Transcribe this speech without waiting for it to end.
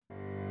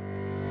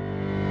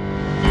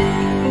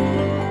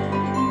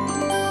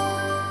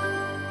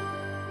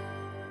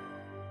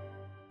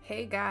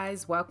Hey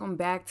guys, welcome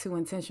back to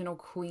Intentional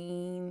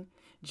Queen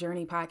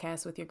Journey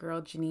Podcast with your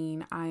girl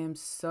Janine. I am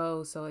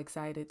so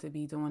excited to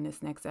be doing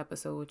this next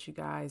episode with you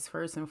guys.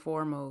 First and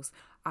foremost,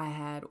 I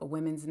had a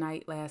women's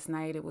night last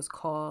night. It was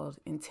called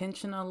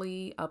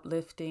Intentionally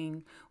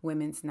Uplifting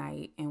Women's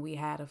Night, and we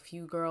had a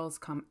few girls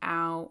come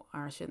out,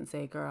 or I shouldn't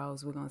say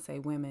girls, we're going to say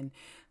women,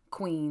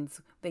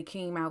 queens. They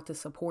came out to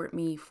support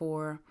me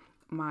for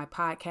my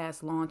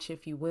podcast launch,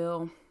 if you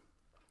will,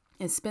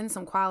 and spend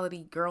some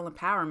quality girl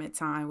empowerment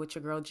time with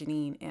your girl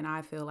Janine. And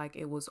I feel like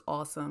it was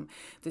awesome.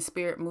 The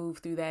spirit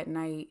moved through that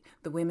night.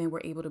 The women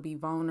were able to be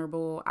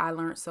vulnerable. I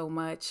learned so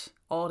much.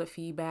 All the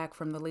feedback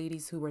from the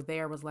ladies who were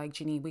there was like,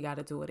 Janine, we got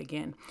to do it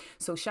again.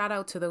 So shout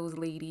out to those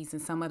ladies.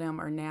 And some of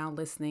them are now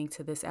listening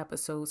to this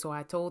episode. So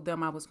I told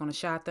them I was going to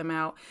shout them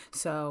out.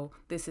 So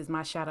this is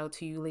my shout out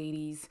to you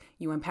ladies.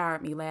 You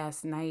empowered me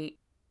last night.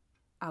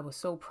 I was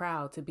so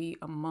proud to be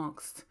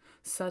amongst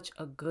such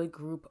a good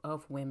group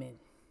of women.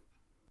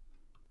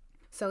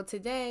 So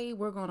today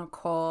we're going to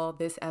call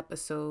this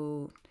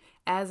episode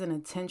As an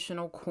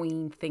Intentional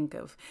Queen Think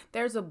Of.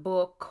 There's a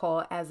book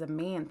called As a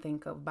Man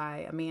Think Of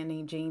by a man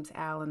named James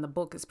Allen. The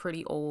book is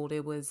pretty old.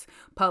 It was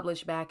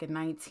published back in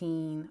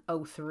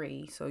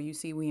 1903. So you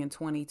see we in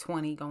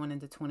 2020 going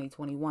into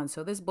 2021.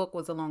 So this book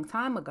was a long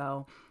time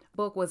ago.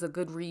 Book was a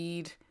good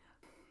read.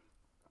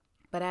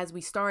 But as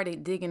we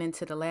started digging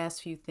into the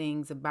last few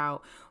things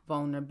about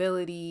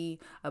vulnerability,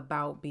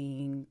 about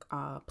being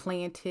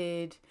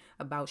planted,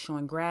 about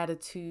showing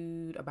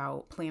gratitude,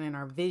 about planning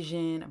our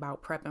vision,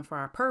 about prepping for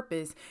our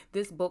purpose,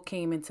 this book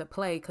came into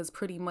play because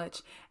pretty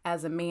much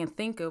As a Man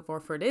Think Of,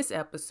 or for this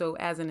episode,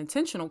 As an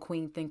Intentional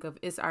Queen Think Of,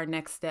 is our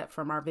next step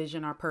from our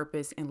vision, our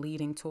purpose, and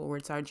leading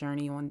towards our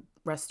journey on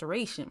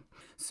restoration.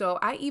 So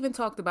I even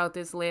talked about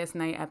this last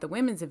night at the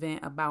women's event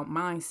about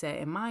mindset,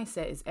 and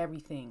mindset is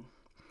everything.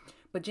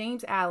 But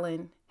James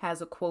Allen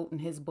has a quote in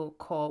his book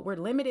called, "We're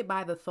limited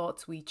by the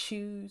thoughts we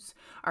choose.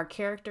 Our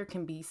character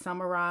can be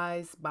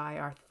summarized by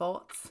our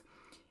thoughts.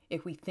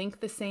 If we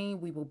think the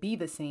same, we will be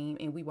the same,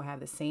 and we will have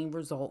the same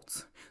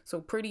results." So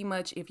pretty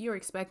much, if you're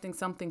expecting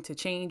something to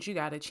change, you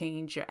got to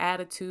change your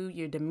attitude,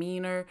 your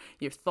demeanor,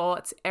 your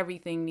thoughts.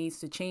 Everything needs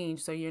to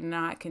change so you're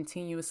not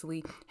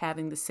continuously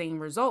having the same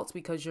results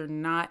because you're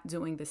not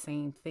doing the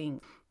same thing.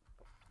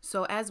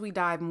 So as we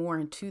dive more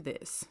into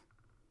this,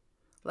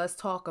 let's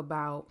talk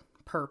about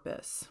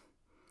purpose.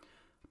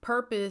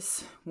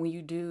 Purpose, when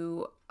you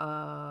do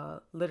a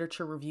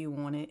literature review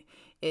on it,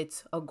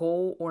 it's a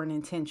goal or an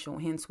intention.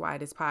 Hence why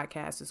this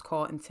podcast is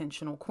called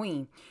Intentional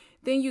Queen.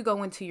 Then you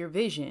go into your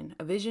vision.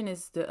 A vision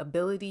is the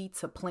ability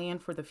to plan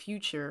for the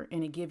future,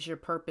 and it gives your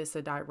purpose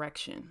a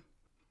direction.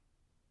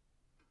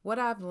 What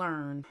I've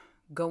learned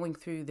going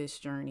through this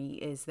journey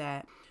is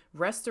that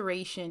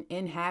restoration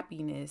in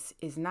happiness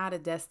is not a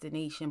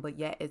destination, but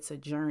yet it's a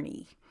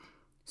journey.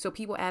 So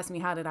people ask me,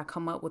 how did I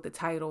come up with the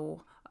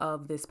title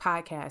of this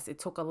podcast? It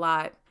took a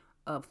lot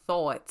of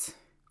thought,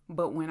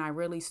 but when I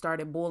really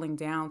started boiling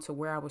down to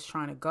where I was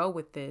trying to go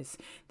with this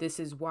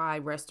is why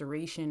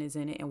restoration is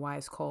in it and why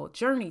it's called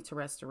Journey to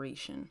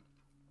Restoration.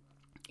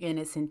 And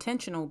it's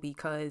intentional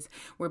because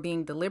we're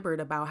being deliberate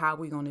about how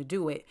we're going to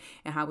do it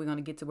and how we're going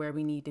to get to where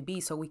we need to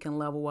be so we can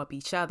level up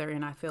each other.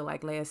 And I feel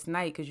like last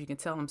night, because you can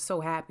tell I'm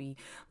so happy,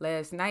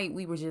 last night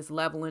we were just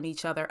leveling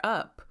each other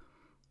up,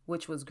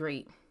 which was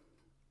great.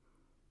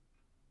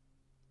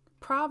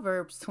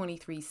 Proverbs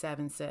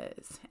 23:7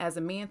 says, "As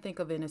a man think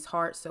of in his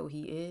heart, so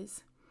he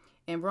is."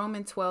 And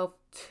Romans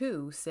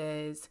 12:2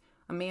 says,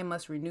 "A man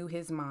must renew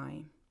his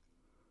mind."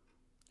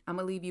 I'm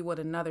going to leave you with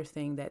another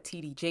thing that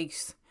T.D.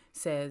 Jakes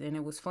said. And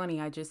it was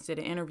funny. I just did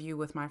an interview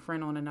with my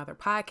friend on another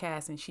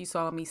podcast, and she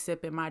saw me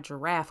sipping my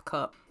giraffe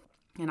cup.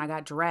 And I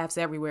got giraffes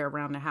everywhere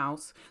around the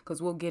house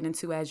because we'll get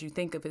into, as you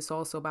think of, it's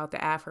also about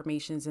the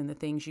affirmations and the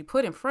things you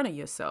put in front of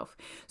yourself.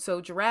 So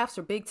giraffes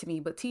are big to me.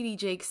 But T.D.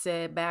 Jakes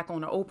said back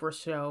on the Oprah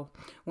show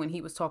when he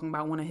was talking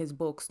about one of his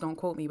books, don't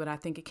quote me, but I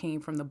think it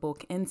came from the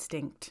book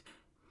Instinct.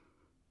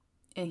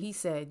 And he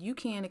said, you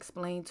can't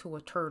explain to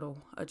a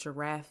turtle a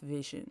giraffe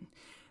vision.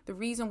 The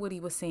reason what he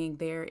was saying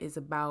there is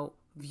about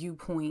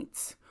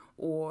viewpoints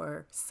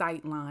or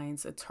sight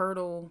lines. A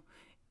turtle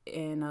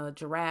and a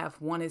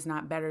giraffe, one is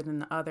not better than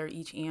the other.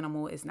 Each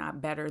animal is not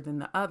better than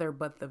the other,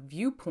 but the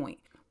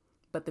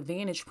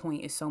vantage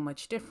point is so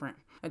much different.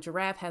 A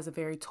giraffe has a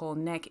very tall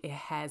neck. It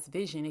has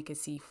vision. It can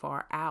see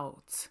far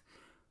out.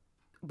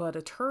 But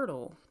a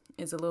turtle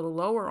is a little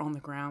lower on the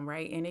ground,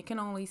 right? And it can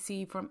only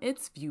see from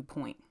its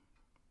viewpoint.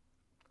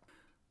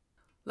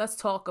 Let's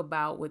talk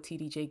about what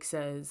T.D. Jakes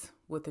says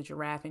with a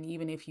giraffe. And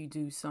even if you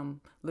do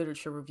some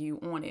literature review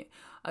on it,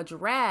 a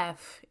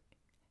giraffe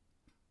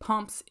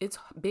pumps, its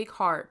big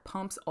heart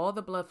pumps all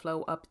the blood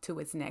flow up to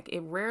its neck. It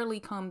rarely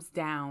comes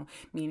down,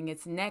 meaning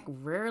its neck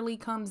rarely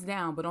comes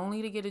down, but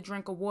only to get a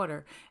drink of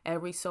water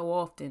every so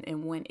often.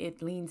 And when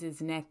it leans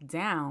its neck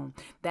down,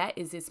 that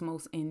is its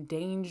most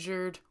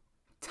endangered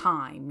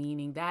time,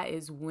 meaning that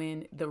is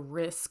when the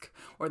risk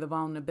or the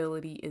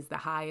vulnerability is the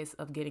highest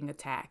of getting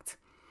attacked.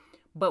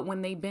 But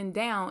when they bend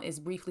down, it's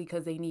briefly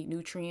because they need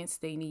nutrients,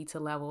 they need to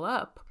level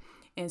up.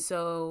 And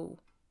so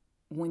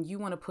when you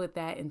want to put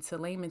that into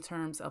layman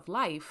terms of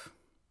life,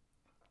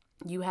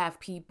 you have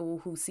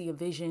people who see a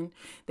vision.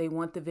 They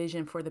want the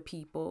vision for the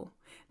people.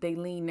 They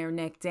lean their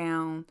neck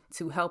down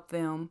to help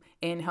them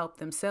and help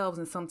themselves.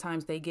 And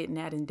sometimes they get in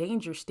that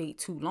endangered state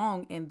too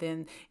long. And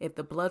then if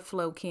the blood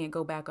flow can't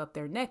go back up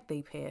their neck,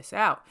 they pass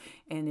out.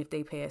 And if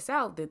they pass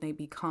out, then they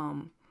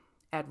become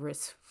at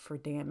risk for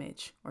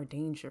damage or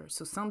danger.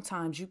 So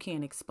sometimes you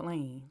can't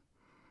explain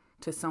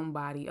to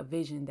somebody a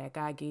vision that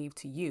God gave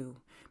to you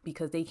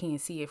because they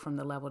can't see it from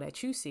the level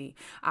that you see.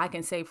 I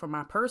can say from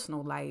my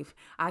personal life,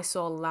 I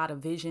saw a lot of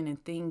vision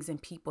and things and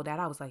people that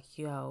I was like,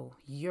 yo,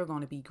 you're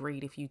going to be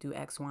great if you do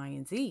X, Y,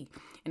 and Z.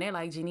 And they're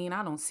like, Janine,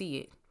 I don't see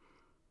it.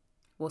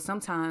 Well,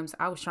 sometimes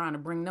I was trying to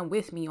bring them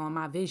with me on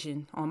my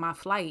vision, on my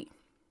flight,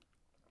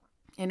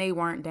 and they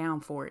weren't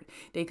down for it.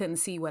 They couldn't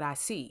see what I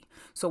see.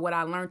 So what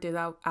I learned is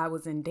I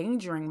was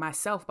endangering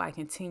myself by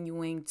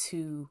continuing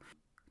to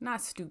not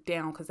stoop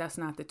down, because that's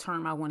not the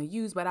term I want to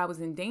use, but I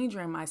was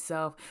endangering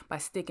myself by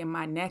sticking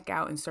my neck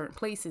out in certain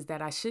places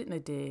that I shouldn't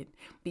have did,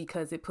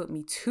 because it put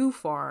me too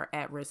far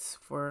at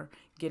risk for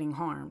getting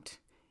harmed.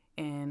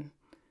 And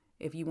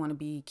if you want to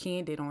be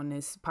candid on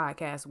this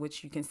podcast,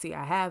 which you can see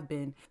I have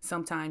been,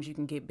 sometimes you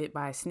can get bit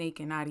by a snake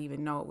and not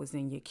even know it was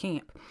in your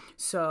camp.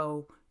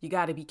 So you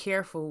got to be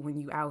careful when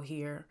you out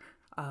here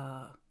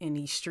in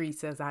these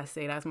streets. As I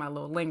say, that's my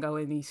little lingo,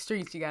 in these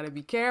streets. You got to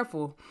be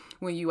careful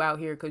when you out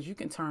here, because you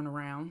can turn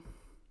around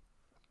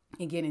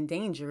and get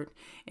endangered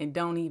and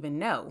don't even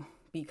know,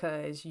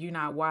 because you're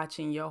not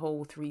watching your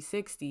whole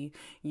 360.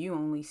 You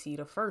only see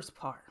the first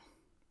part.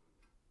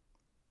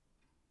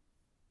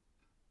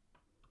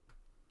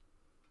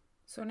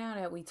 So now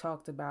that we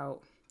talked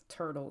about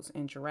turtles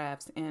and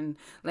giraffes, and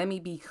let me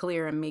be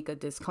clear and make a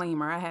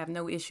disclaimer, I have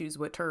no issues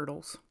with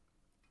turtles.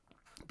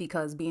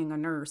 Because being a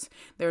nurse,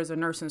 there's a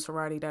nursing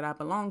sorority that I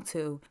belong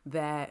to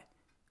that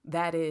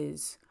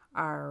is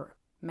our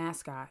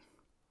mascot.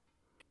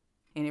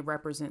 And it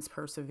represents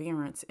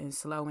perseverance, and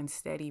slow and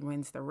steady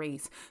wins the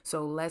race.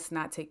 So let's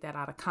not take that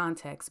out of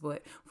context.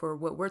 But for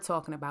what we're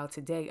talking about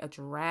today, a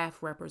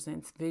giraffe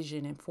represents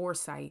vision and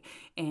foresight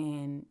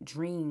and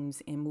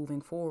dreams and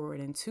moving forward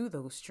into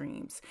those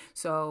dreams.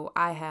 So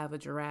I have a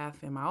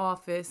giraffe in my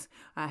office.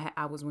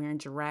 I was wearing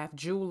giraffe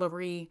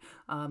jewelry.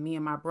 Me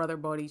and my brother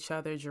bought each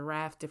other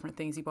giraffe, different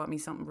things. He bought me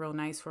something real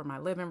nice for my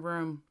living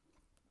room.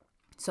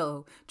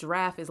 So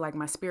giraffe is like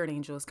my spirit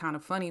angel. It's kind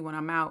of funny when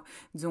I'm out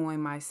doing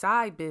my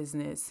side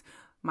business,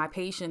 my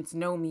patients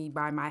know me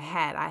by my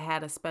hat. I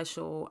had a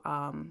special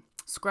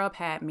scrub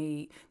hat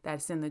made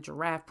that's in the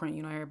giraffe print.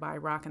 You know, everybody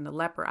rocking the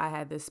leopard. I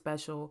had this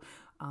special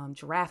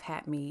giraffe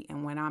hat made.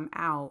 And when I'm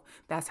out,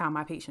 that's how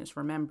my patients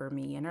remember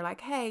me. And they're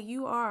like, hey,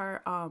 you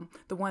are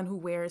the one who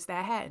wears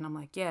that hat. And I'm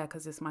like, yeah,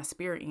 because it's my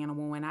spirit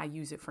animal and I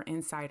use it for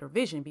insight or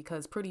vision.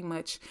 Because pretty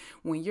much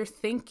when you're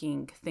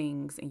thinking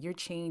things and you're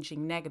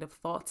changing negative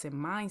thoughts and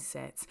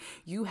mindsets,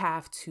 you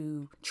have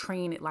to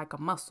train it like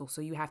a muscle.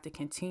 So you have to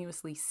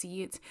continuously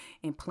see it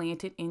and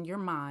plant it in your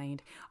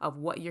mind of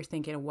what you're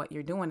thinking and what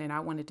you're doing. And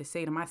I wanted to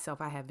say to myself,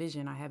 I have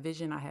vision, I have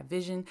vision, I have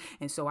vision.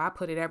 And so I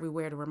put it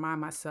everywhere to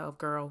remind myself,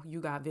 girl, you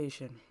got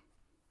vision.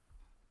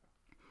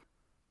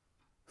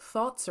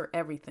 Thoughts are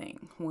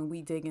everything when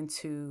we dig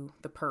into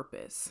the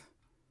purpose.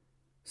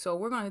 So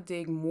we're going to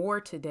dig more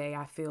today,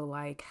 I feel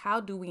like.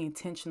 How do we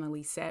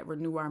intentionally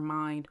renew our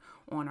mind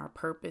on our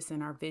purpose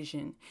and our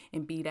vision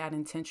and be that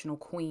intentional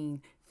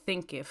queen,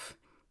 thinketh,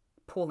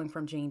 pulling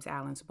from James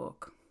Allen's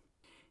book.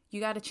 You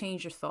got to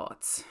change your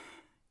thoughts.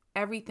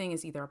 Everything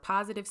is either a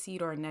positive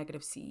seed or a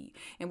negative seed,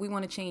 and we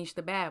want to change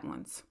the bad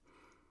ones.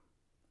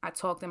 I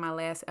talked in my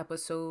last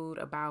episode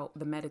about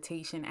the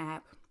meditation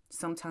app.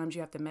 Sometimes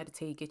you have to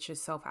meditate, get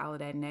yourself out of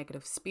that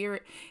negative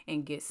spirit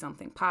and get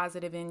something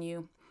positive in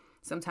you.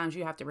 Sometimes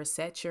you have to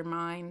reset your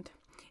mind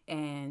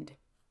and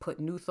put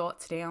new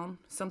thoughts down.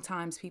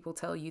 Sometimes people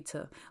tell you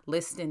to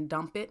list and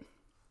dump it.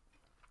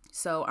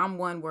 So I'm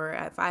one where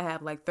if I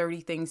have like 30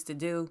 things to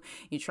do,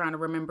 you're trying to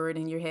remember it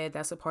in your head.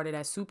 That's a part of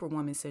that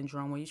superwoman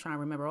syndrome where you're trying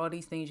to remember all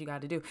these things you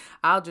got to do.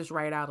 I'll just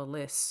write out a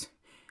list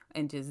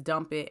and just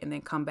dump it and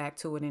then come back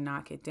to it and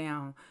knock it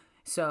down.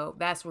 So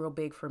that's real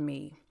big for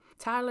me.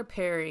 Tyler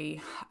Perry,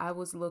 I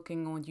was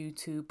looking on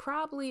YouTube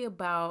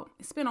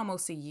it's been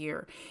almost a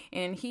year,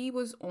 and he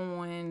was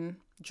on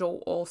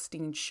Joel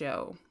Osteen's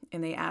show,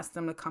 and they asked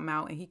him to come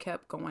out, and he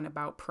kept going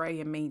about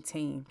pray and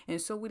maintain.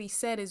 And so what he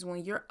said is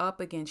when you're up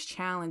against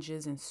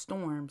challenges and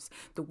storms,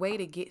 the way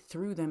to get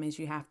through them is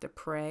you have to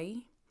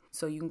pray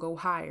so you can go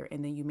higher,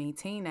 and then you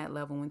maintain that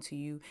level until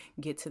you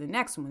get to the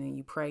next one, and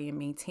you pray and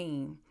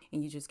maintain,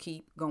 and you just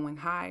keep going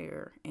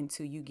higher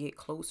until you get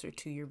closer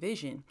to your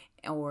vision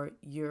or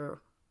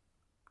your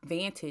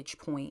vantage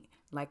point,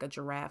 like a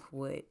giraffe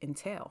would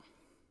entail.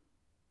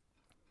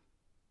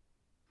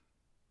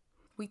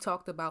 We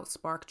talked about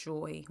spark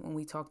joy when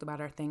we talked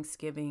about our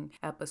Thanksgiving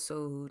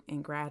episode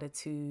and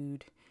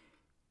gratitude.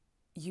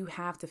 You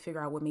have to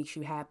figure out what makes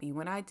you happy.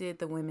 When I did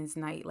the women's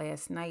night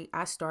last night,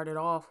 I started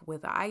off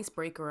with an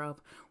icebreaker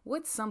of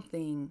what's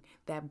something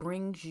that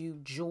brings you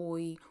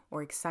joy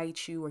or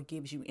excites you or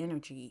gives you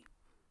energy.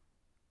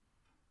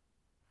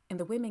 And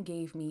the women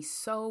gave me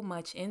so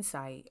much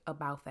insight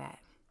about that.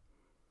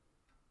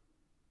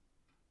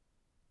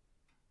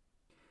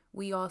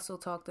 We also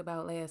talked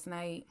about last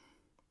night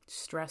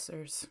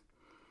stressors,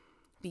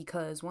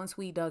 because once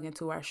we dug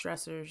into our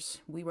stressors,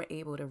 we were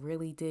able to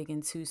really dig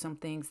into some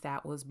things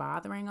that was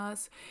bothering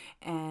us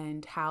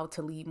and how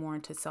to lead more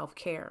into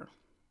self-care.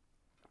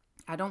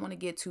 I don't want to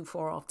get too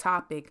far off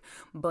topic,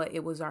 but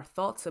it was our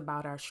thoughts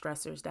about our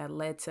stressors that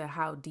led to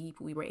how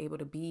deep we were able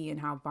to be and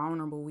how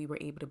vulnerable we were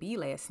able to be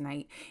last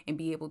night, and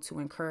be able to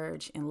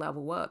encourage and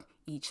level up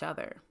each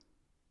other.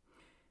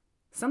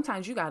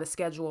 Sometimes you got to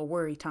schedule a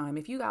worry time.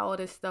 If you got all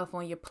this stuff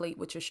on your plate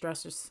with your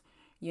stressors,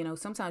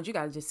 sometimes you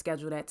got to just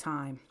schedule that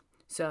time.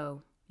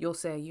 So you'll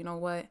say, you know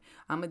what,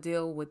 I'm going to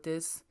deal with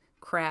this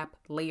crap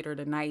later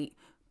tonight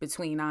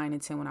between 9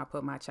 and 10 when I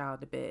put my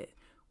child to bed.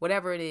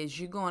 Whatever it is,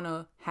 you're going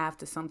to have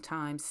to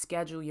sometimes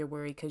schedule your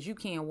worry, because you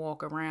can't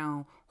walk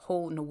around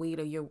holding the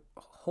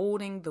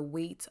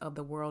weight of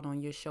the world on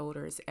your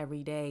shoulders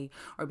every day,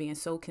 or being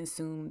so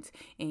consumed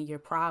in your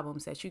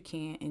problems that you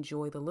can't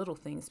enjoy the little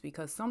things,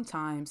 because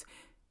sometimes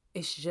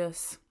it's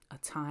just a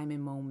time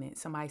and moment.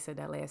 Somebody said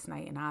that last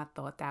night and I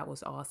thought that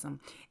was awesome.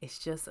 It's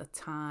just a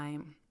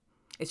time.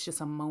 It's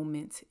just a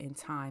moment in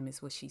time is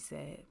what she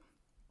said.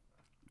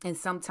 And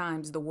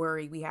sometimes the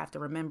worry, we have to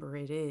remember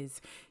it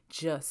is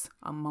just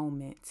a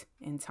moment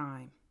in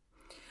time.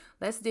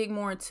 Let's dig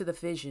more into the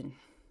vision.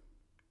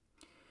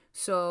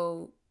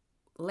 So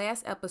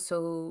last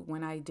episode,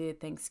 when I did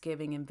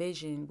Thanksgiving and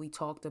vision, we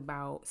talked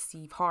about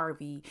Steve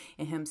Harvey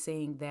and him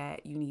saying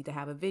that you need to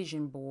have a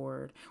vision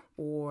board,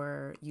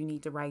 or you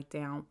need to write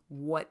down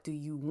what do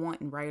you want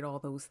and write all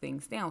those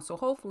things down. So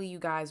hopefully you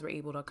guys were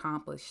able to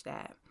accomplish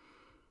that.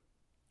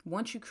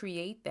 Once you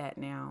create that,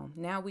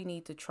 now we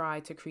need to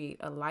try to create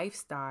a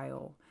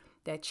lifestyle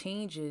that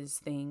changes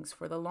things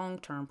for the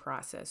long-term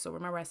process. So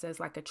remember, I said it's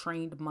like a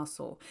trained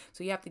muscle.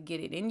 So you have to get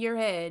it in your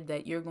head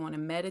that you're going to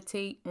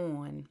meditate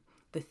on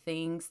the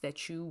things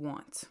that you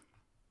want.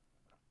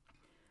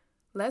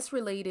 Let's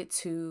relate it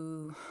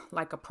to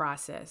like a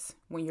process.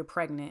 When you're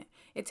pregnant,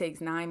 it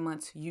takes 9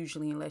 months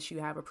usually, unless you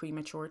have a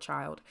premature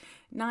child,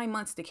 9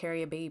 months to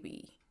carry a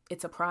baby.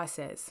 It's a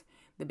process.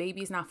 The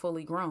baby is not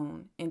fully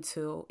grown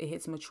until it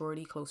hits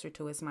maturity closer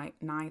to its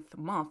 9th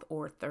month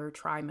or 3rd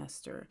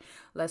trimester.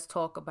 Let's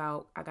talk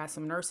about, I got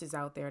some nurses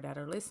out there that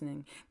are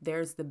listening.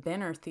 There's the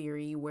Benner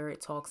theory, where it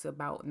talks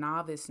about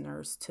novice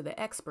nurse to the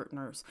expert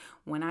nurse.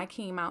 When I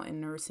came out in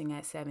nursing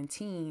at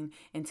 17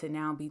 and to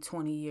now be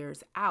 20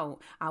 years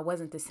out, I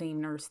wasn't the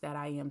same nurse that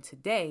I am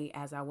today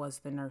as I was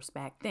the nurse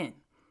back then.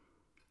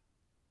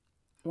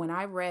 When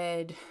I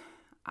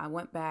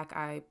went back,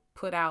 I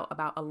put out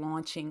about a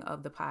launching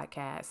of the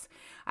podcast.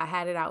 I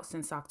had it out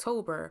since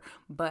October,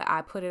 but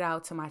I put it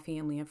out to my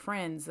family and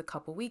friends a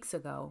couple weeks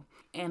ago.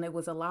 And it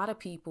was a lot of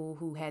people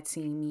who had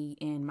seen me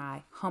in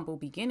my humble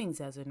beginnings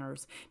as a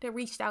nurse that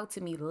reached out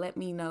to me to let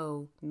me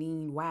know,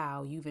 Neen,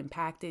 wow, you've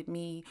impacted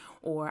me.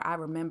 Or I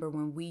remember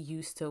when we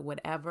used to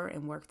whatever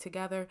and work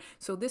together.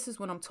 So this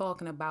is what I'm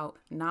talking about,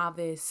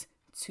 novice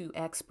to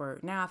expert.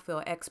 Now I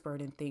feel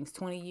expert in things.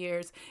 20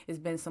 years, it's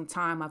been some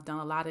time. I've done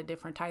a lot of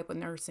different type of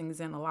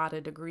nursings and a lot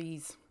of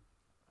degrees.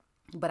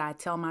 But I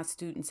tell my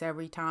students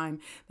every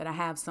time that I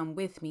have some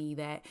with me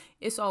that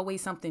it's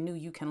always something new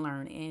you can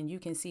learn. And you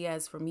can see,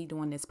 as for me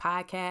doing this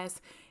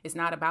podcast, it's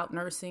not about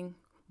nursing,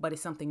 but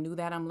it's something new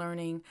that I'm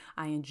learning.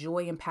 I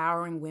enjoy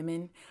empowering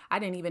women. I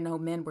didn't even know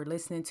men were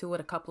listening to it.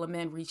 A couple of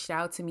men reached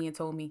out to me and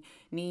told me,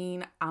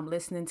 Neen, I'm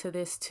listening to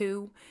this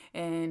too.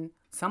 And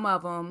some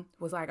of them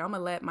was like, I'm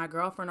going to let my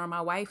girlfriend or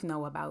my wife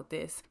know about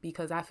this,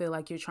 because I feel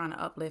like you're trying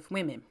to uplift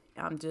women.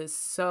 I'm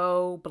just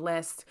so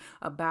blessed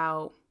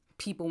about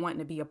people wanting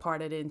to be a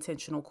part of the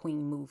Intentional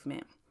Queen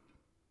movement.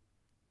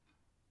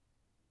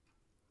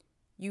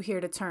 You hear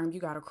the term, you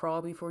got to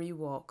crawl before you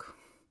walk,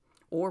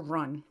 or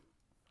run.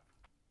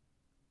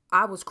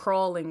 I was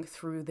crawling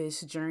through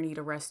this journey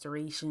to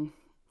restoration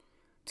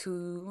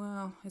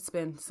it's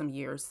been some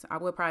years. I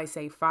would probably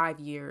say 5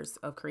 years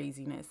of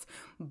craziness,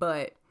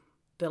 but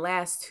the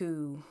last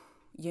 2,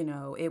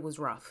 it was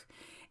rough.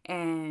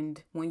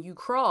 And when you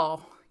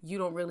crawl, you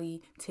don't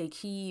really take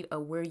heed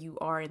of where you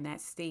are in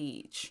that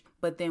stage.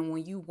 But then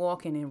when you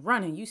walking and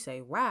running, you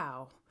say,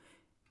 wow,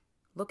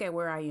 look at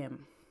where I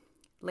am.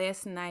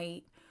 Last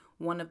night,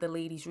 one of the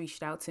ladies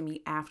reached out to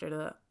me after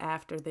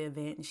the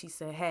event, and she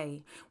said,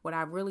 hey, what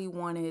I really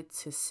wanted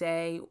to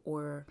say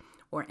or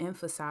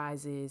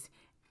emphasize is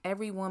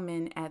every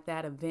woman at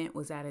that event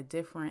was at a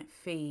different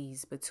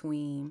phase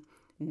between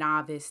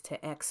novice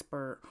to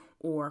expert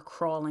or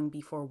crawling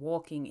before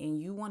walking.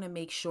 And you want to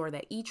make sure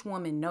that each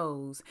woman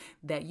knows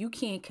that you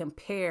can't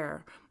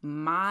compare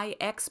my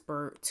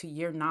expert to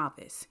your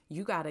novice.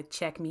 You got to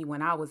check me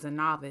when I was a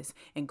novice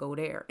and go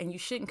there. And you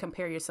shouldn't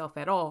compare yourself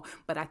at all.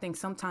 But I think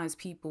sometimes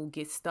people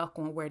get stuck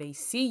on where they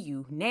see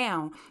you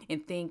now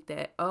and think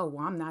that, oh,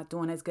 well, I'm not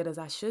doing as good as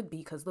I should be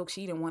because look,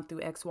 she done went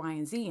through X, Y,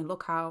 and Z and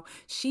look how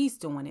she's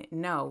doing it.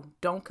 No,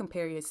 don't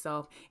compare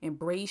yourself.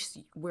 Embrace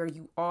where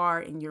you are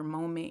in your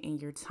moment, in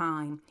your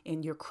time,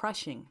 in your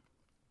crushing.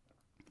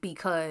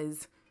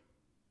 Because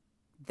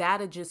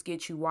that'll just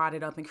get you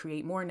wadded up and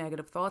create more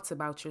negative thoughts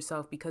about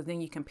yourself, because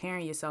then you're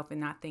comparing yourself and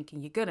not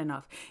thinking you're good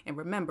enough. And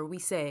remember, we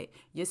said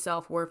your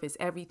self-worth is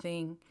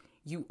everything.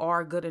 You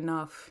are good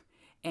enough.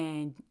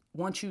 And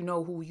once you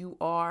know who you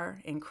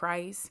are in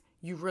Christ,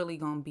 you really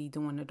gonna be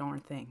doing the darn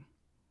thing.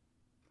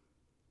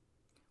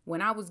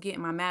 When I was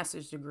getting my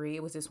master's degree,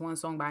 it was this one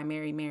song by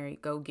Mary Mary,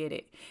 Go Get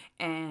It.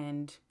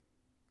 And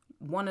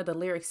one of the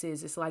lyrics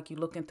is, it's like you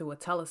looking through a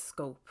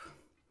telescope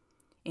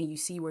and you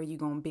see where you're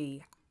going to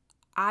be.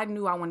 I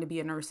knew I wanted to be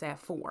a nurse at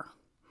 4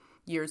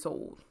 years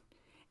old.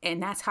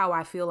 And that's how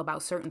I feel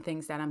about certain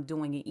things that I'm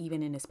doing, and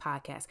even in this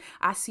podcast.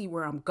 I see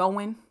where I'm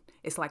going.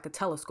 It's like a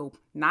telescope.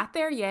 Not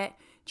there yet.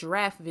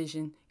 Giraffe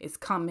vision is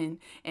coming.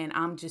 And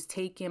I'm just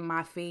taking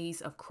my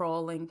phase of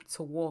crawling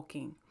to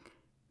walking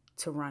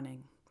to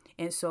running.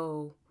 And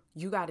so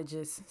you got to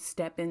just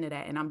step into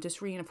that. And I'm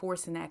just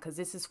reinforcing that because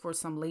this is for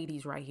some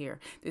ladies right here.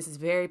 This is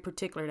very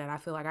particular that I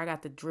feel like I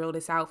got to drill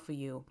this out for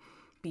you,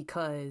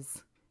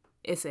 because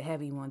it's a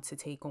heavy one to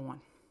take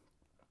on.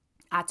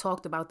 I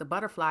talked about the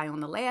butterfly on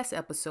the last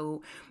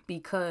episode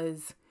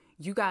because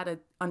you got to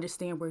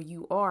understand where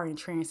you are in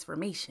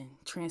transformation.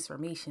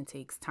 Transformation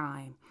takes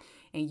time.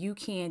 And you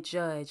can't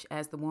judge,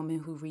 as the woman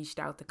who reached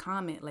out to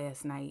comment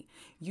last night,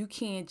 you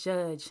can't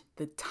judge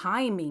the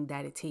timing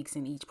that it takes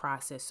in each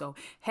process. So,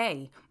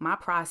 hey, my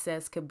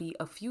process could be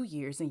a few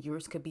years and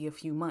yours could be a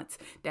few months.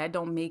 That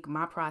don't make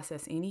my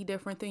process any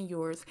different than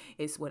yours.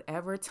 It's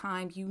whatever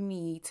time you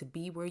need to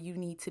be where you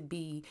need to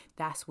be.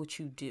 That's what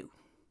you do.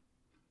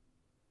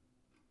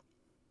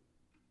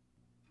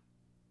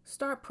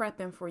 Start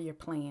prepping for your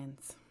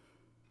plans.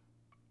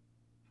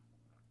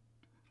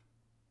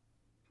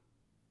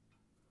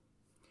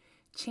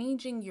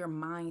 Changing your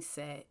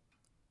mindset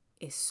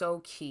is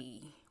so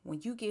key.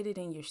 When you get it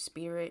in your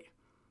spirit,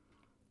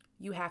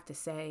 you have to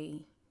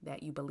say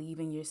that you believe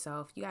in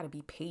yourself. You got to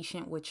be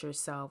patient with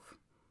yourself.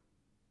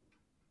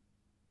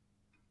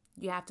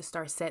 You have to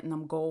start setting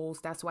them goals.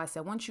 That's why I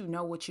said once you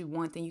know what you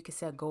want, then you can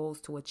set goals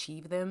to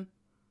achieve them.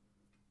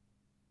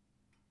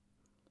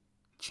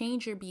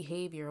 Change your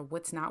behavior,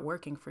 what's not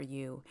working for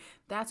you.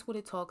 That's what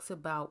it talks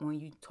about when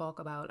you talk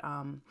about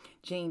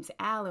James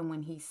Allen,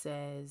 when he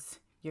says,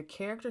 your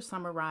character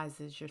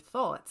summarizes your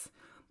thoughts,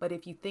 but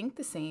if you think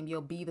the same,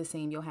 you'll be the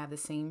same, you'll have the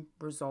same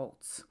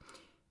results.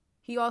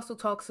 He also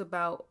talks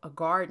about a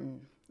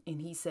garden, and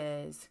he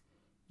says,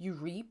 you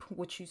reap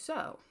what you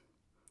sow.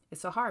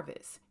 It's a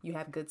harvest. You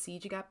have good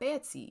seeds, you got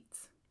bad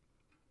seeds.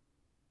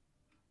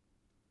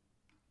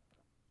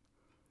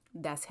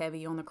 That's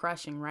heavy on the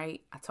crushing,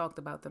 right? I talked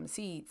about them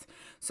seeds.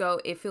 So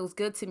it feels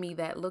good to me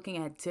that looking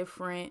at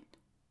different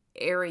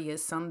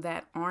areas, some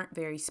that aren't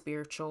very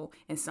spiritual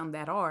and some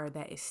that are,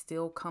 that it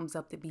still comes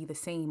up to be the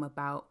same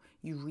about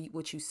you reap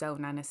what you sow,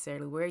 not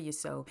necessarily where you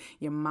sow.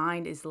 Your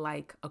mind is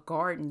like a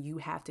garden. You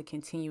have to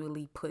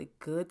continually put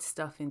good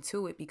stuff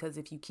into it, because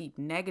if you keep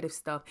negative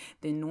stuff,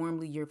 then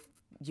normally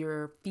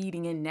you're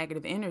feeding in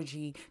negative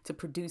energy to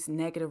produce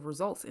negative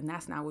results, and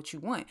that's not what you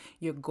want.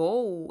 Your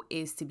goal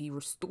is to be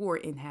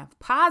restored and have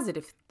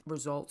positive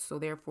results, so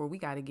therefore we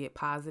got to get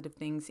positive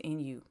things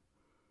in you.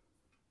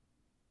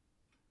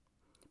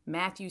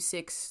 Matthew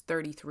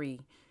 6:33.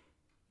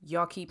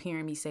 Y'all keep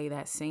hearing me say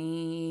that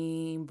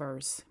same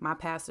verse. My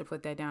pastor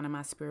put that down in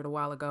my spirit a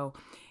while ago,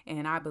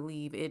 and I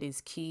believe it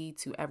is key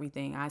to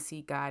everything. I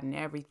see God in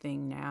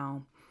everything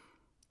now,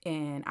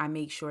 and I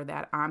make sure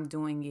that I'm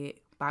doing it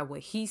by what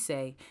he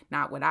say,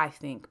 not what I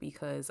think,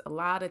 because a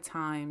lot of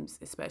times,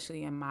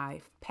 especially in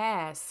my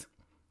past,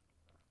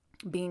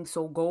 being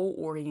so goal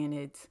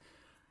oriented,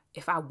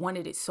 if I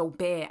wanted it so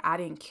bad, I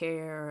didn't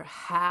care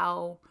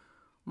how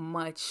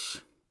much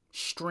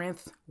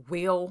strength,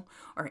 will,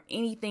 or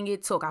anything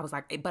it took. I was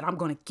like, but I'm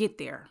going to get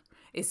there.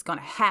 It's going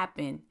to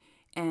happen.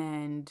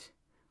 And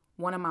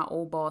one of my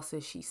old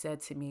bosses, she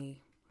said to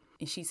me,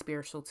 and she's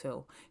spiritual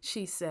too,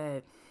 she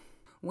said,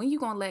 when you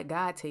going to let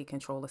God take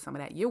control of some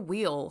of that? Your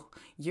will,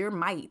 your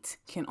might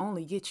can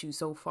only get you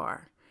so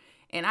far.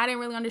 And I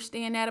didn't really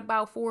understand that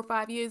about 4 or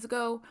 5 years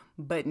ago,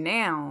 but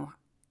now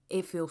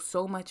it feels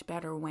so much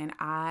better when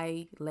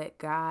I let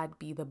God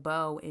be the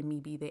bow and me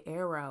be the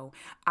arrow.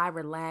 I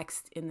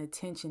relaxed in the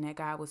tension that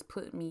God was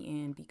putting me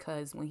in,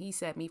 because when he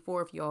set me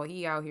forth, y'all,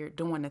 he out here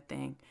doing the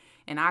thing,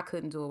 and I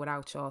couldn't do it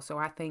without y'all. So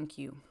I thank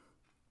you.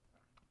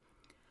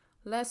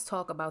 Let's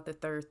talk about the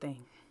third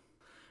thing,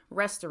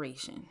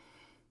 restoration.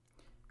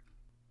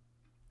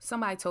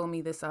 Somebody told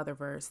me this other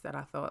verse that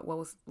I thought,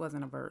 well,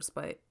 wasn't a verse,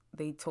 but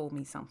they told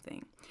me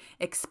something.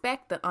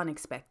 Expect the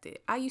unexpected.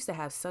 I used to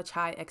have such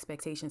high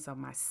expectations of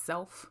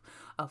myself,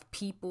 of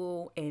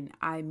people, and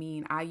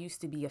I used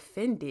to be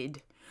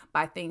offended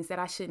by things that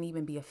I shouldn't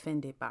even be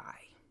offended by,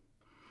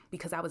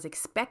 because I was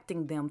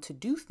expecting them to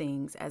do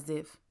things as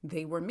if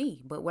they were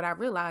me. But what I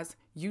realized,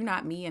 you're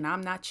not me and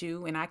I'm not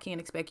you, and I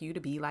can't expect you to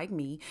be like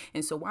me.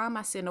 And so why am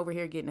I sitting over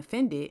here getting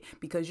offended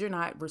because you're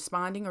not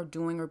responding or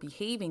doing or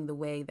behaving the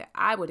way that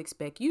I would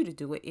expect you to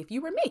do it if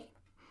you were me?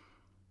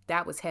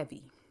 That was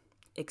heavy.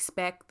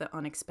 Expect the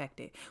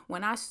unexpected.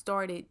 When I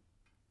started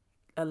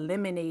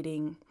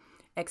eliminating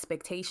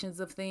expectations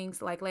of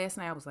things. Like last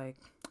night, I was like,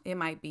 it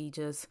might be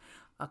just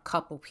a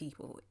couple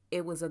people.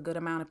 It was a good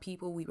amount of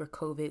people. We were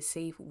COVID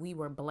safe. We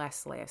were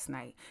blessed last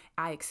night.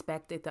 I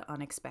expected the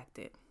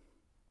unexpected.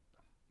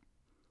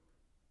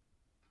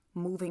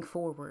 Moving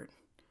forward,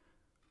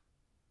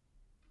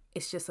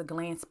 it's just a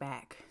glance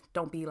back.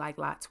 Don't be like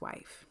Lot's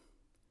wife.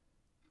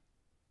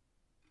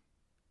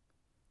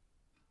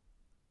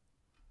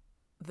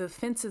 The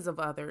offenses of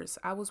others.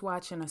 I was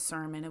watching a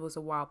sermon. It was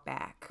a while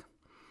back,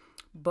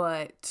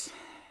 but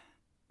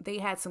they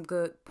had some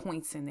good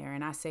points in there.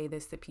 And I say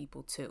this to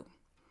people too.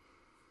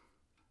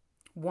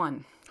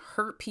 One,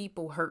 hurt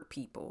people hurt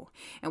people.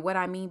 And what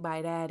I mean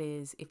by that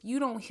is if you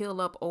don't heal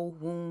up old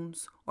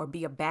wounds or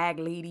be a bag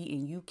lady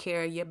and you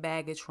carry your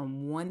baggage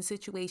from one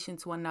situation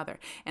to another.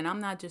 And I'm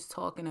not just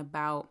talking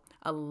about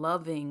a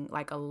loving,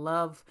 like a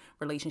love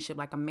relationship,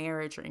 like a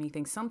marriage or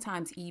anything.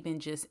 Sometimes even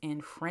just in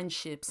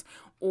friendships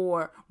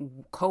or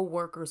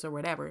co-workers or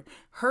whatever.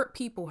 Hurt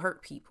people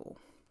hurt people.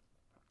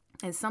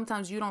 And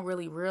sometimes you don't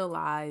really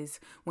realize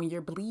when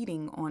you're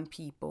bleeding on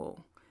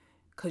people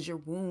because your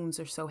wounds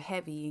are so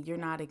heavy and you're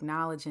not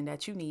acknowledging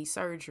that you need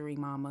surgery,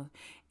 mama.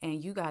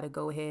 And you got to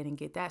go ahead and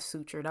get that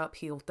sutured up,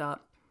 healed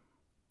up,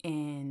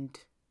 and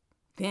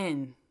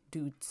then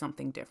do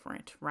something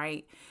different,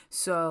 right?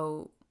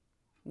 So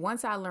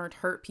once I learned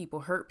hurt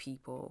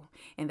people,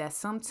 and that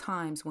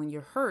sometimes when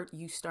you're hurt,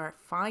 you start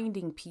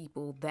finding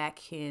people that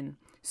can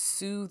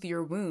soothe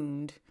your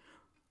wound.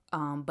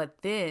 But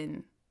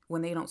then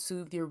when they don't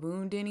soothe your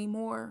wound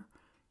anymore,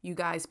 you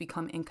guys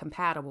become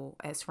incompatible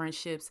as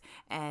friendships,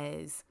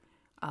 as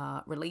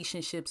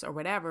relationships or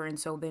whatever. And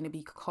so then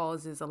it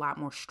causes a lot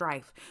more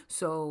strife.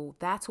 So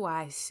that's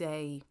why I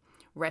say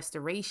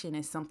restoration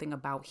is something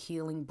about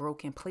healing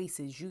broken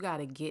places. You got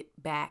to get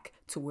back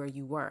to where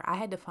you were. I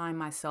had to find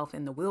myself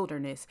in the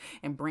wilderness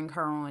and bring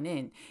her on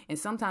in. And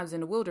sometimes in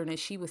the wilderness,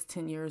 she was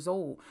 10 years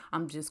old.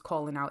 I'm just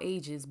calling out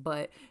ages,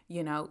 but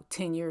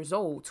 10 years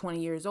old,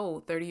 20 years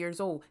old, 30 years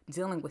old,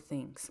 dealing with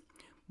things.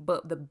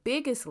 But the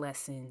biggest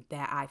lesson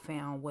that I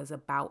found was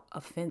about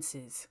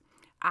offenses.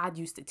 I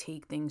used to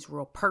take things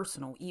real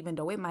personal, even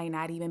though it might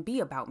not even be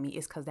about me.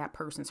 It's because that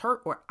person's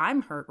hurt or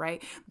I'm hurt,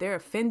 right? They're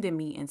offending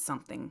me in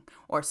something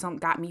or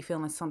got me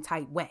feeling some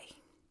type way.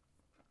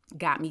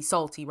 Got me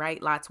salty, right?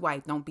 Lot's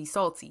wife, don't be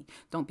salty.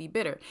 Don't be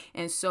bitter.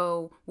 And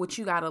so what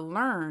you got to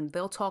learn,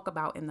 they'll talk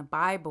about in the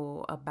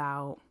Bible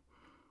about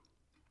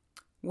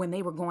when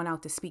they were going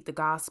out to speak the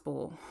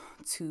gospel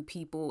to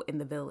people in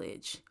the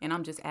village. And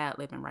I'm just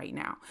ad-libbing right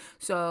now.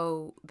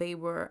 So they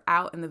were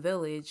out in the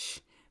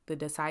village, the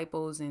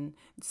disciples, and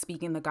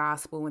speaking the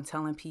gospel and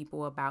telling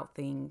people about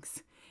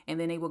things. And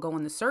then they would go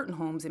into certain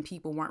homes and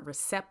people weren't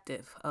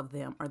receptive of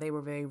them, or they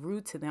were very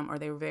rude to them, or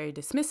they were very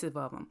dismissive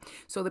of them.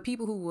 So the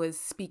people who was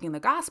speaking the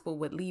gospel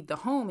would leave the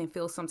home and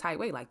feel some type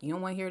way. Like, you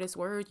don't want to hear this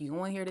word. You don't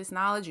want to hear this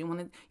knowledge. You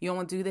don't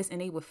want to do this.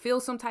 And they would feel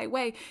some type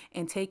way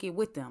and take it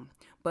with them.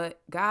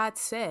 But God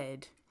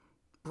said,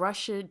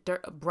 brush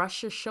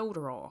your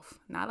shoulder off.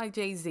 Not like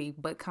Jay-Z,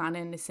 but kind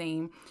of in the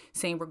same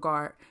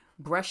regard.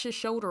 Brush your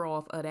shoulder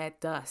off of that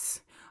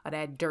dust, of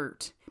that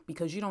dirt,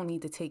 because you don't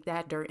need to take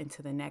that dirt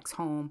into the next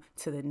home,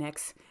 to the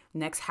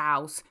next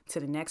house, to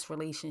the next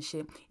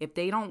relationship. If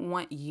they don't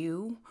want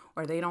you,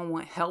 or they don't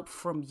want help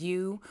from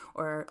you,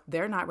 or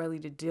they're not ready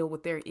to deal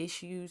with their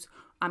issues.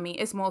 I mean,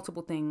 it's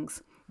multiple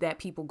things that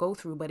people go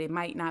through, but it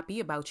might not be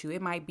about you.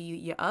 It might be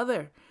your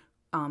other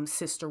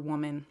sister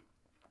woman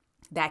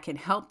that can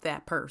help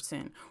that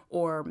person,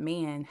 or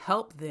man,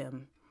 help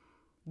them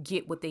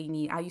get what they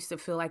need. I used to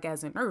feel like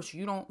as a nurse,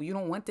 you don't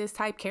want this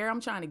type care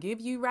I'm trying to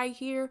give you right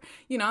here.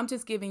 I'm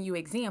just giving you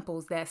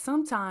examples that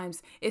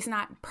sometimes it's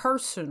not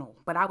personal,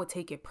 but I would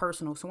take it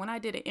personal. So when I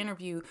did an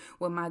interview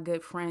with my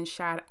good friend,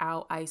 shout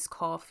out Iced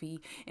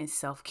Coffee and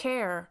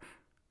Self-Care,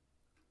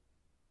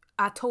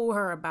 I told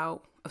her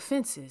about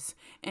offenses.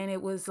 And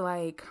it was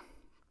like,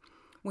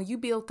 when you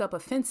build up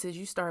offenses,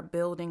 you start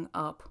building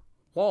up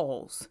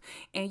walls,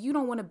 and you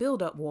don't want to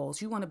build up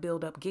walls. You want to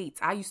build up gates.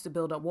 I used to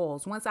build up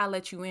walls. Once I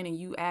let you in and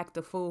you act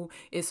a fool,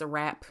 it's a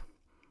wrap.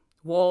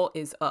 Wall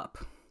is up.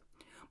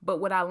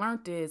 But what I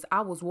learned is I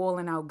was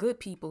walling out good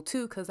people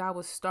too, because I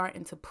was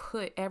starting to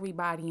put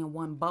everybody in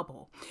one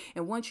bubble.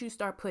 And once you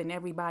start putting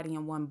everybody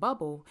in one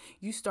bubble,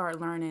 you start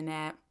learning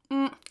that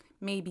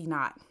maybe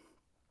not.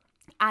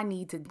 I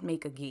need to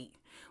make a gate.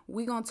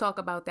 We're going to talk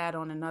about that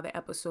on another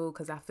episode,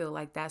 because I feel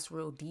like that's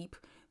real deep,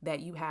 that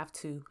you have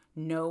to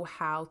know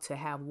how to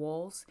have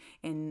walls,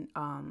 and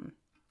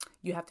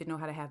you have to know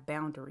how to have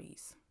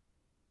boundaries.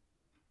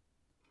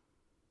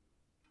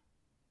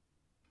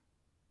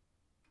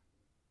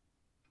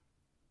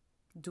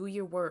 Do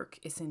your work.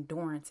 It's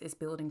endurance. It's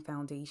building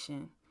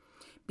foundation.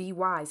 Be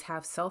wise.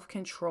 Have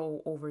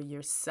self-control over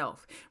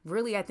yourself.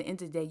 Really, at the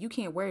end of the day, you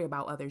can't worry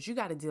about others. You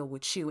got to deal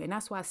with you. And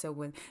that's why I said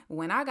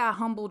when I got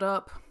humbled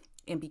up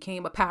and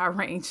became a Power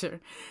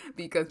Ranger,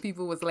 because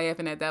people was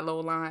laughing at that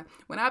low line.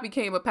 When I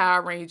became a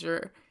Power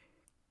Ranger,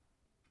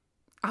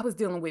 I was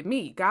dealing with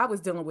me. God was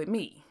dealing with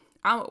me.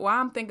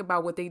 I'm thinking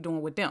about what they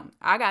doing with them.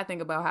 I got to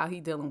think about how he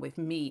dealing with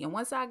me. And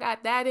once I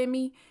got that in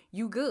me,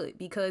 you good.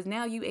 Because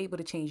now you able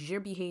to change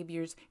your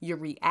behaviors, your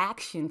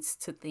reactions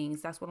to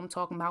things. That's what I'm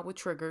talking about with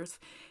triggers.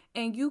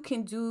 And you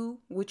can do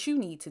what you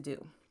need to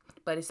do.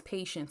 But it's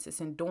patience, it's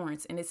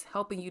endurance, and it's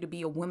helping you to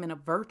be a woman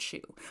of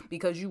virtue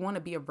because you want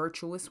to be a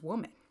virtuous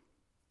woman.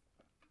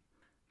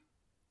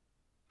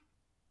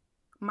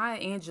 Maya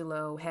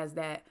Angelou has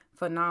that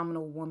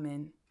phenomenal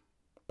woman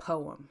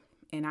poem,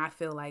 and I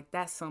feel like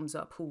that sums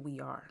up who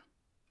we are.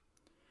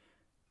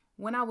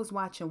 When I was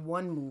watching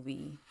one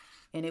movie,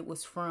 and it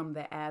was from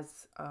the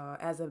As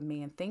a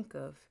Man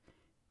Thinketh,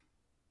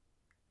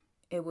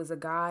 it was a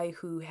guy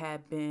who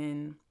had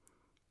been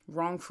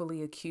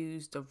wrongfully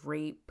accused of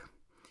rape,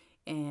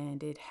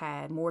 and it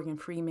had Morgan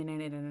Freeman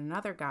in it and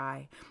another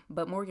guy.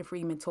 But Morgan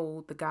Freeman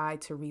told the guy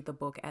to read the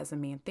book As a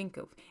Man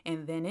Thinketh.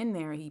 And then in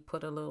there, he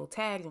put a little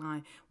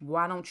tagline,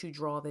 why don't you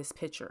draw this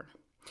picture?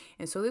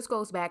 And so this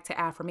goes back to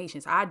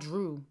affirmations. I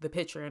drew the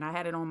picture and I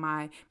had it on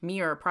my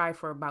mirror probably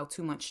for about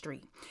 2 months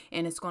straight.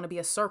 And it's going to be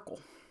a circle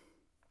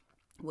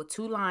with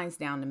 2 lines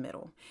down the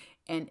middle.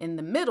 And in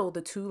the middle,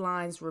 the two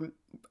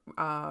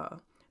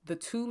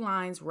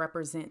lines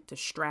represent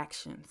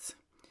distractions.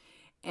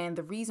 And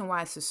the reason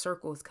why it's a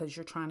circle is because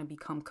you're trying to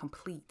become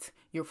complete,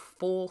 your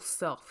full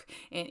self.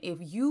 And if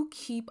you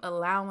keep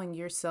allowing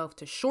yourself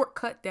to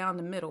shortcut down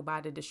the middle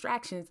by the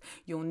distractions,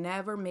 you'll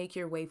never make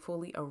your way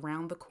fully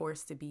around the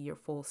course to be your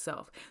full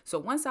self. So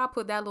once I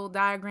put that little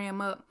diagram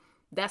up,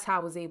 that's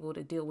how I was able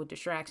to deal with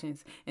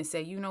distractions and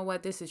say, you know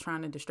what, this is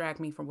trying to distract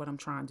me from what I'm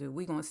trying to do.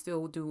 We're going to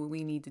still do what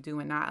we need to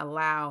do and not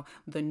allow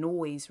the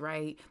noise,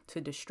 right,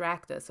 to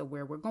distract us of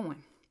where we're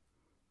going.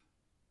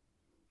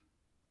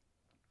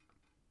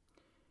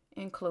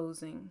 In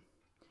closing,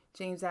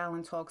 James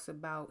Allen talks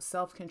about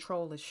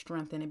self-control is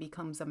strength and it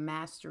becomes a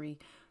mastery,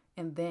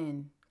 and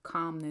then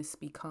calmness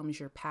becomes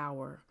your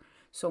power.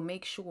 So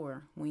make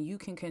sure when you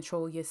can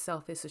control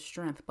yourself, it's a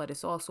strength, but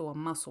it's also a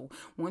muscle.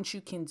 Once you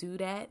can do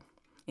that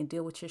and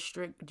deal with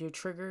your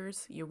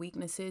triggers, your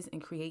weaknesses,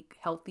 and create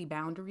healthy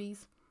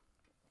boundaries,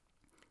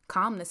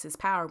 calmness is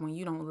power when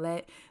you don't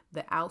let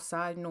the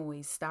outside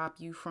noise stop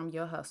you from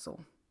your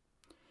hustle.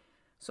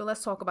 So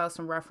let's talk about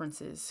some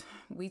references.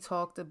 We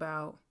talked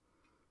about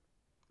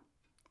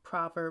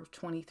Proverbs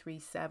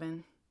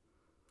 23:7,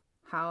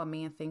 how a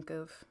man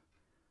thinketh.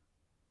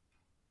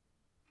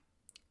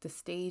 The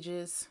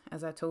stages,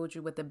 as I told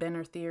you, with the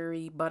Benner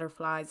theory,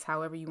 butterflies,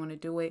 however you want to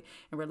do it,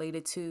 and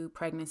related to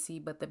pregnancy.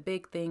 But the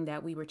big thing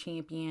that we were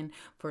championing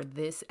for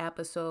this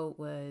episode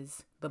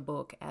was the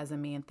book As a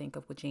Man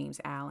Thinketh with James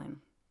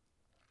Allen.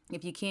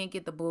 If you can't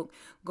get the book,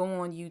 go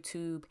on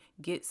YouTube,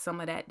 get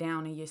some of that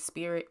down in your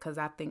spirit, because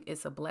I think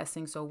it's a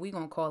blessing. So we're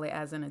going to call it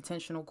As an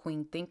Intentional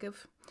Queen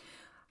Thinketh.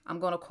 I'm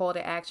going to call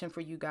to action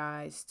for you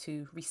guys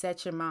to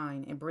reset your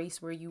mind,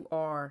 embrace where you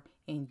are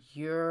in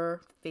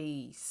your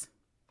phase.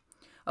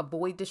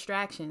 Avoid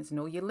distractions,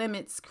 know your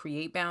limits,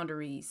 create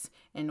boundaries,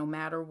 and no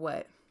matter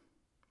what,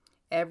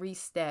 every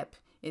step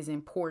is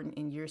important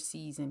in your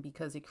season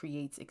because it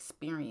creates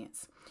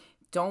experience.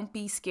 Don't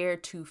be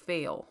scared to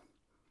fail.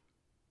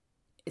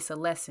 It's a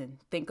lesson.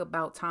 Think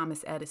about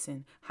Thomas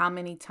Edison. How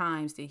many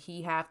times did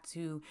he have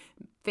to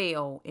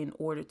fail in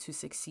order to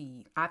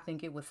succeed? I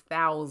think it was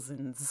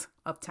thousands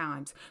of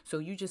times. So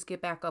you just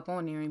get back up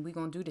on there and we're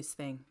going to do this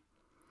thing.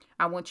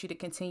 I want you to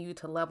continue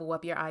to level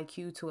up your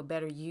IQ to a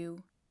better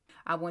you.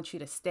 I want you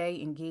to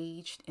stay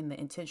engaged in the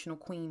Intentional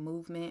Queen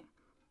movement.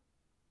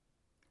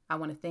 I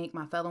want to thank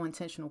my fellow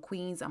intentional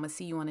queens. I'm going to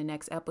see you on the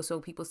next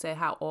episode. People said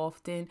how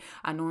often.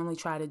 I normally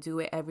try to do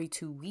it every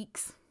 2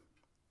 weeks.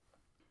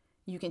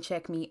 You can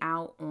check me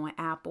out on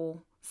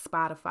Apple,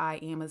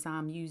 Spotify,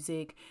 Amazon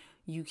Music.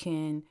 You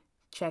can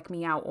check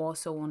me out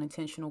also on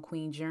Intentional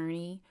Queen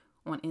Journey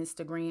on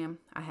Instagram.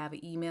 I have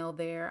an email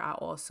there. I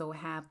also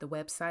have the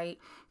website.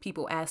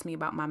 People ask me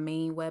about my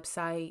main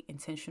website,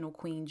 Intentional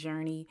Queen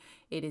Journey.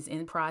 It is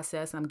in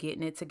process. I'm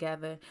getting it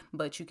together,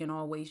 but you can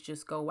always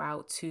just go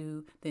out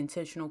to the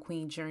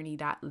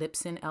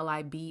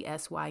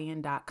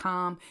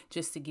intentionalqueenjourney.libsyn.com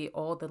just to get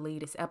all the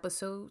latest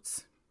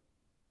episodes.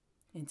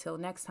 Until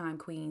next time,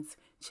 queens,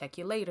 check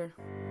you later.